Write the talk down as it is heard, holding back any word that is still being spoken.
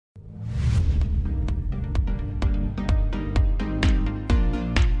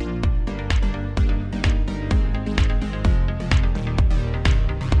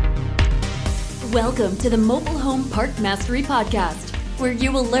Welcome to the Mobile Home Park Mastery Podcast, where you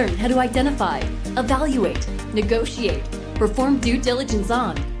will learn how to identify, evaluate, negotiate, perform due diligence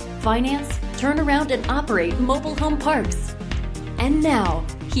on, finance, turn around, and operate mobile home parks. And now,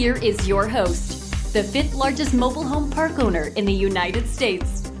 here is your host, the fifth largest mobile home park owner in the United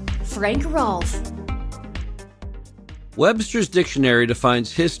States, Frank Rolfe. Webster's Dictionary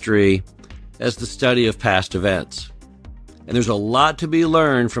defines history as the study of past events. And there's a lot to be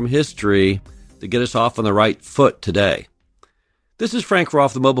learned from history to get us off on the right foot today. This is Frank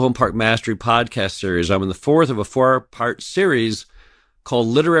Rolfe, the Mobile Home Park Mastery podcast series. I'm in the fourth of a four-part series called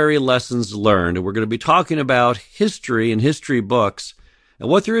Literary Lessons Learned. And we're going to be talking about history and history books and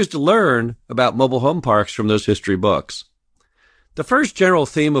what there is to learn about mobile home parks from those history books. The first general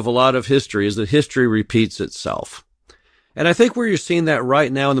theme of a lot of history is that history repeats itself. And I think where you're seeing that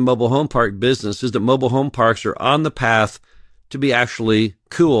right now in the mobile home park business is that mobile home parks are on the path to be actually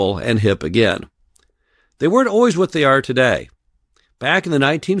cool and hip again. They weren't always what they are today. Back in the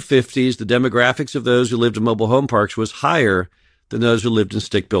 1950s, the demographics of those who lived in mobile home parks was higher than those who lived in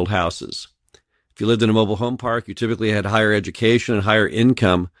stick-built houses. If you lived in a mobile home park, you typically had higher education and higher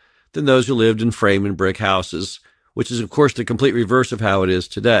income than those who lived in frame and brick houses, which is, of course, the complete reverse of how it is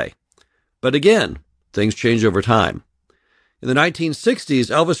today. But again, things change over time. In the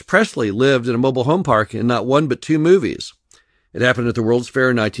 1960s, Elvis Presley lived in a mobile home park in not one but two movies. It happened at the World's Fair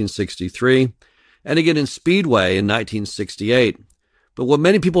in 1963, and again in Speedway in 1968. But what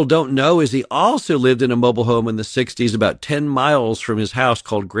many people don't know is he also lived in a mobile home in the 60s about 10 miles from his house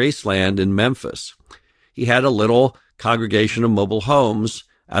called Graceland in Memphis. He had a little congregation of mobile homes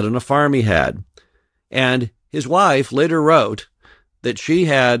out on a farm he had. And his wife later wrote that she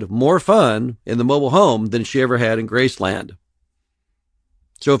had more fun in the mobile home than she ever had in Graceland.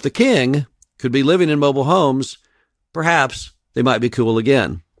 So if the king could be living in mobile homes, perhaps they might be cool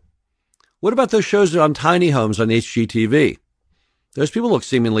again. What about those shows on tiny homes on HGTV? Those people look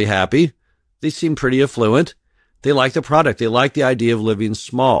seemingly happy. They seem pretty affluent. They like the product. They like the idea of living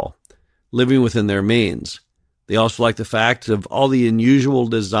small, living within their means. They also like the fact of all the unusual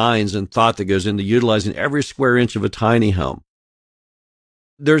designs and thought that goes into utilizing every square inch of a tiny home.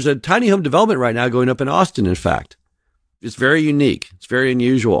 There's a tiny home development right now going up in Austin, in fact. It's very unique. It's very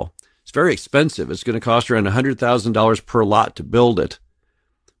unusual. It's very expensive. It's going to cost around $100,000 per lot to build it.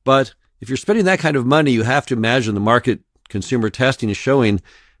 But if you're spending that kind of money, you have to imagine the market consumer testing is showing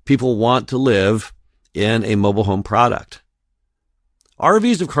people want to live in a mobile home product.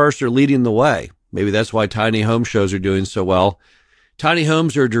 RVs, of course, are leading the way. Maybe that's why tiny home shows are doing so well. Tiny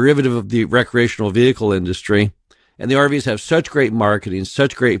homes are a derivative of the recreational vehicle industry, and the RVs have such great marketing,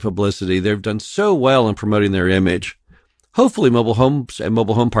 such great publicity. They've done so well in promoting their image. Hopefully, mobile homes and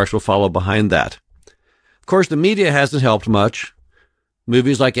mobile home parks will follow behind that. Of course, the media hasn't helped much.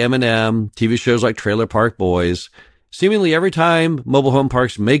 Movies like M&M, TV shows like Trailer Park Boys. Seemingly every time mobile home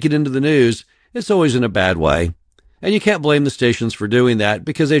parks make it into the news, it's always in a bad way. And you can't blame the stations for doing that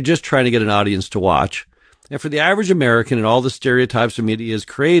because they're just trying to get an audience to watch. And for the average American and all the stereotypes the media has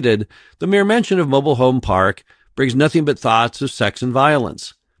created, the mere mention of mobile home park brings nothing but thoughts of sex and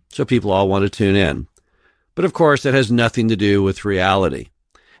violence. So people all want to tune in. But of course, that has nothing to do with reality.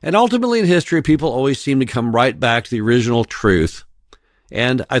 And ultimately in history, people always seem to come right back to the original truth.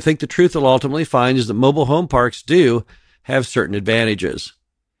 And I think the truth they'll ultimately find is that mobile home parks do have certain advantages.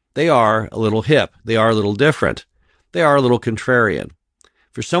 They are a little hip. They are a little different. They are a little contrarian.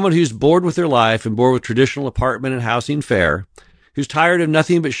 For someone who's bored with their life and bored with traditional apartment and housing fare, who's tired of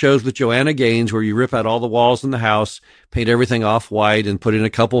nothing but shows with Joanna Gaines where you rip out all the walls in the house, paint everything off-white, and put in a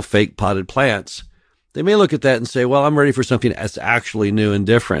couple fake potted plants, they may look at that and say, well, I'm ready for something that's actually new and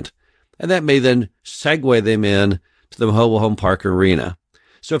different. And that may then segue them in to the mobile home park arena.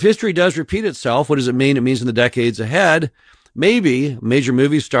 So if history does repeat itself, what does it mean? It means in the decades ahead, maybe a major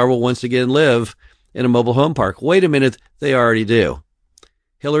movie star will once again live in a mobile home park. Wait a minute, they already do.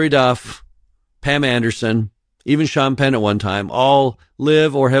 Hilary Duff, Pam Anderson, even Sean Penn at one time, all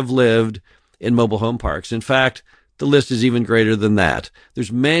live or have lived in mobile home parks. In fact, the list is even greater than that.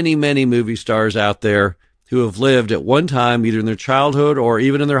 There's many, many movie stars out there who have lived at one time, either in their childhood or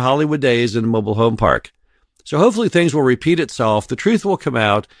even in their Hollywood days, in a mobile home park. So hopefully things will repeat itself, the truth will come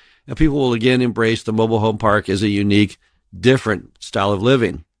out, and people will again embrace the mobile home park as a unique, different style of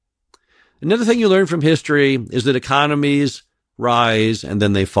living. Another thing you learn from history is that economies rise and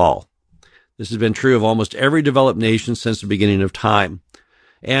then they fall. This has been true of almost every developed nation since the beginning of time.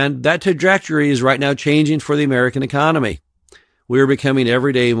 And that trajectory is right now changing for the American economy. We are becoming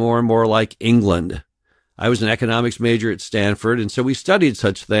every day more and more like England. I was an economics major at Stanford, and so we studied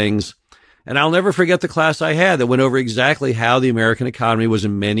such things And I'll never forget the class I had that went over exactly how the American economy was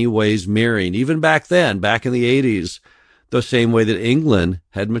in many ways mirroring, even back then, back in the 80s, the same way that England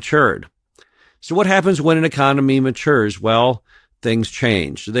had matured. So what happens when an economy matures? Well, things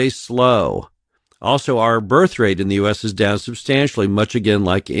change. They slow. Also, our birth rate in the U.S. is down substantially, much again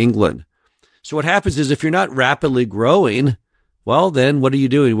like England. So what happens is if you're not rapidly growing, well, then what are you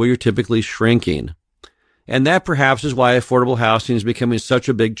doing? Well, you're typically shrinking. And that perhaps is why affordable housing is becoming such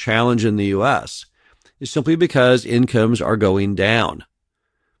a big challenge in the U.S. It's simply because incomes are going down.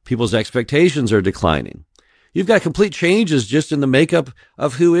 People's expectations are declining. You've got complete changes just in the makeup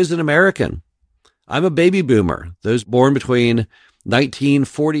of who is an American. I'm a baby boomer. Those born between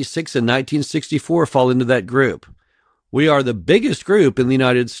 1946 and 1964 fall into that group. We are the biggest group in the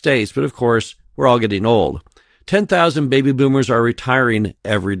United States, but of course, we're all getting old. 10,000 baby boomers are retiring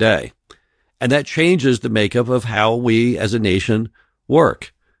every day. And that changes the makeup of how we as a nation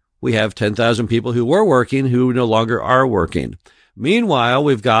work. We have 10,000 people who were working who no longer are working. Meanwhile,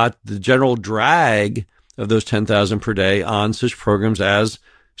 we've got the general drag of those 10,000 per day on such programs as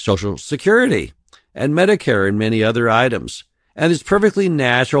Social Security and Medicare and many other items. And it's perfectly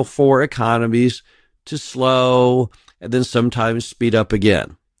natural for economies to slow and then sometimes speed up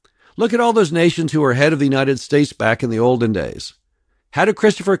again. Look at all those nations who were ahead of the United States back in the olden days. How did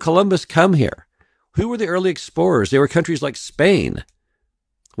Christopher Columbus come here? Who were the early explorers? They were countries like Spain.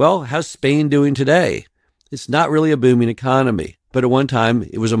 Well, how's Spain doing today? It's not really a booming economy, but at one time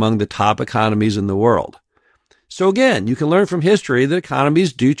it was among the top economies in the world. So again, you can learn from history that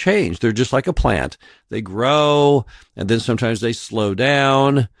economies do change. They're just like a plant. They grow, and then sometimes they slow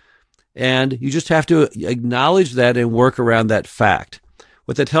down, and you just have to acknowledge that and work around that fact.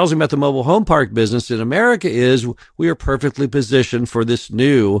 What that tells me about the mobile home park business in America is we are perfectly positioned for this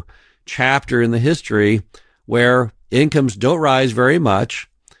new chapter in the history where incomes don't rise very much.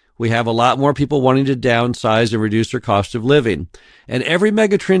 We have a lot more people wanting to downsize and reduce their cost of living. And every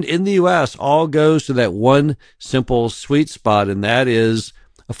megatrend in the U.S. all goes to that one simple sweet spot, and that is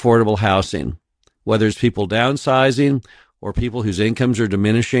affordable housing. Whether it's people downsizing or people whose incomes are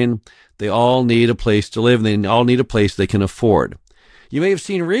diminishing, they all need a place to live, and they all need a place they can afford. You may have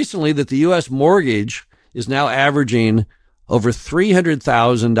seen recently that the U.S. mortgage is now averaging over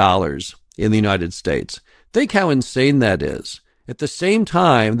 $300,000 in the United States. Think how insane that is. At the same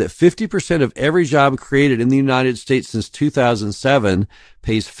time that 50% of every job created in the United States since 2007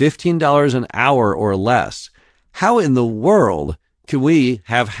 pays $15 an hour or less. How in the world can we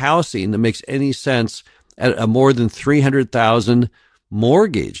have housing that makes any sense at a more than $300,000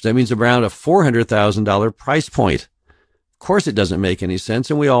 mortgage? That means around a $400,000 price point. Of course it doesn't make any sense,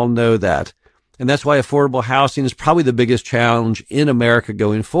 and we all know that. And that's why affordable housing is probably the biggest challenge in America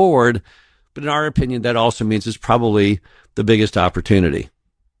going forward. But in our opinion, that also means it's probably the biggest opportunity.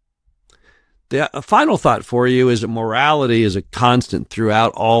 The final thought for you is that morality is a constant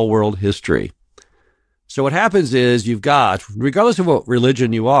throughout all world history. So what happens is you've got, regardless of what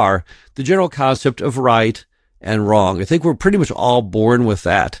religion you are, the general concept of right and wrong. I think we're pretty much all born with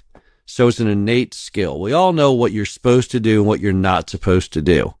that. So it's an innate skill. We all know what you're supposed to do and what you're not supposed to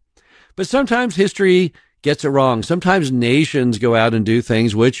do. But sometimes history gets it wrong. Sometimes nations go out and do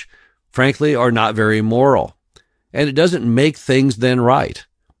things which, frankly, are not very moral. And it doesn't make things then right.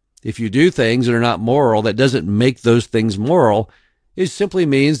 If you do things that are not moral, that doesn't make those things moral. It simply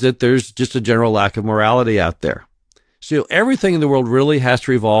means that there's just a general lack of morality out there. So everything in the world really has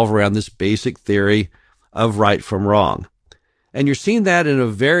to revolve around this basic theory of right from wrong. And you're seeing that in a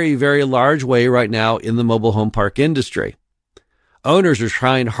very, very large way right now in the mobile home park industry. Owners are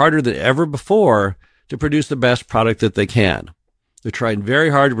trying harder than ever before to produce the best product that they can. They're trying very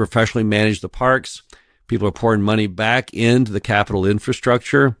hard to professionally manage the parks. People are pouring money back into the capital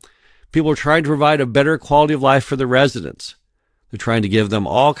infrastructure. People are trying to provide a better quality of life for the residents. They're trying to give them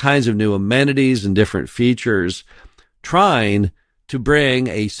all kinds of new amenities and different features, trying to bring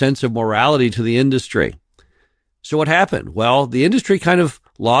a sense of morality to the industry. So what happened? Well, the industry kind of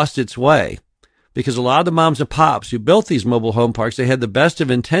lost its way because a lot of the moms and pops who built these mobile home parks, they had the best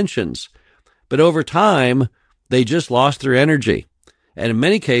of intentions, but over time, they just lost their energy. And in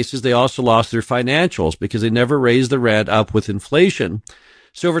many cases, they also lost their financials because they never raised the rent up with inflation.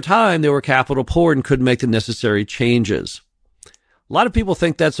 So over time, they were capital poor and couldn't make the necessary changes. A lot of people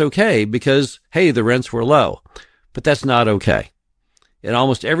think that's okay because, hey, the rents were low, but that's not okay. In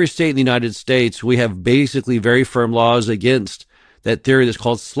almost every state in the United States, we have basically very firm laws against that theory that's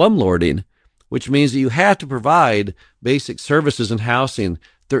called slumlording, which means that you have to provide basic services and housing.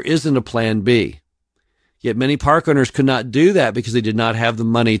 There isn't a plan B. Yet many park owners could not do that because they did not have the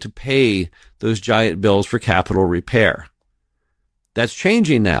money to pay those giant bills for capital repair. That's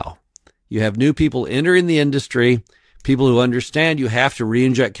changing now. You have new people entering the industry, people who understand you have to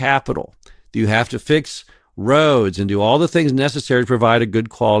re-inject capital. You have to fix roads and do all the things necessary to provide a good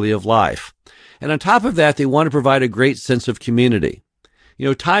quality of life. And on top of that, they want to provide a great sense of community.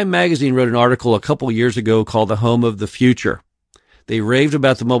 Time magazine wrote an article a couple years ago called The Home of the Future. They raved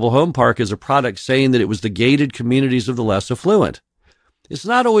about the mobile home park as a product, saying that it was the gated communities of the less affluent. It's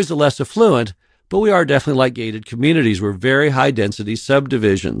not always the less affluent, but we are definitely like gated communities. We're very high density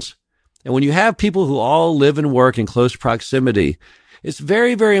subdivisions. And when you have people who all live and work in close proximity, it's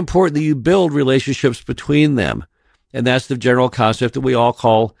very, very important that you build relationships between them. And that's the general concept that we all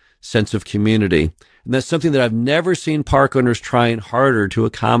call sense of community. And that's something that I've never seen park owners trying harder to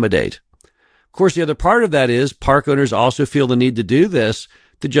accommodate. Of course, the other part of that is park owners also feel the need to do this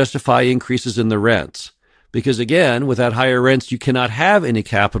to justify increases in the rents. Because again, without higher rents, you cannot have any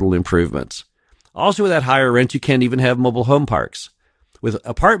capital improvements. Also, without higher rents, you can't even have mobile home parks. With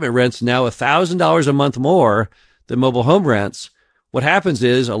apartment rents now $1,000 a month more than mobile home rents, what happens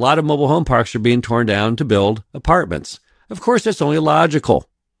is a lot of mobile home parks are being torn down to build apartments. Of course, that's only logical.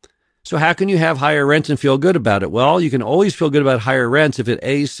 So how can you have higher rents and feel good about it? Well, you can always feel good about higher rents if it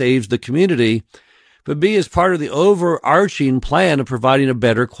A, saves the community, but B, is part of the overarching plan of providing a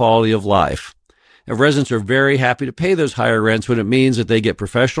better quality of life. And residents are very happy to pay those higher rents when it means that they get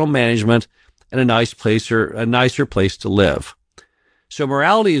professional management and a nicer place to live. So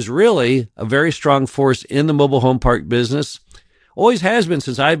morality is really a very strong force in the mobile home park business. Always has been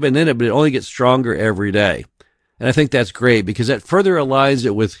since I've been in it, but it only gets stronger every day. And I think that's great because that further aligns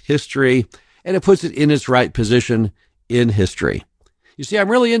it with history and it puts it in its right position in history. You see, I'm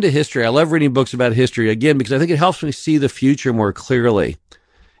really into history. I love reading books about history, again, because I think it helps me see the future more clearly.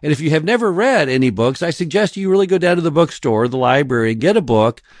 And if you have never read any books, I suggest you really go down to the bookstore, the library, get a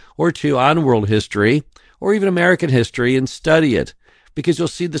book or two on world history or even American history and study it, because you'll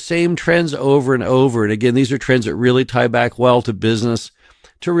see the same trends over and over. And again, these are trends that really tie back well to business,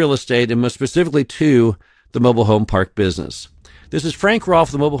 to real estate, and most specifically to the mobile home park business. This is Frank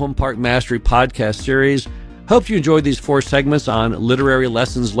Rolfe, the Mobile Home Park Mastery podcast series. Hope you enjoyed these 4 segments on literary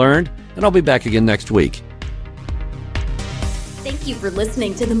lessons learned, and I'll be back again next week. Thank you for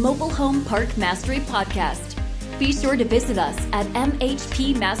listening to the Mobile Home Park Mastery podcast. Be sure to visit us at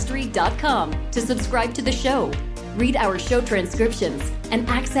mhpmastery.com to subscribe to the show, read our show transcriptions, and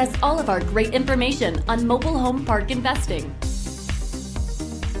access all of our great information on mobile home park investing.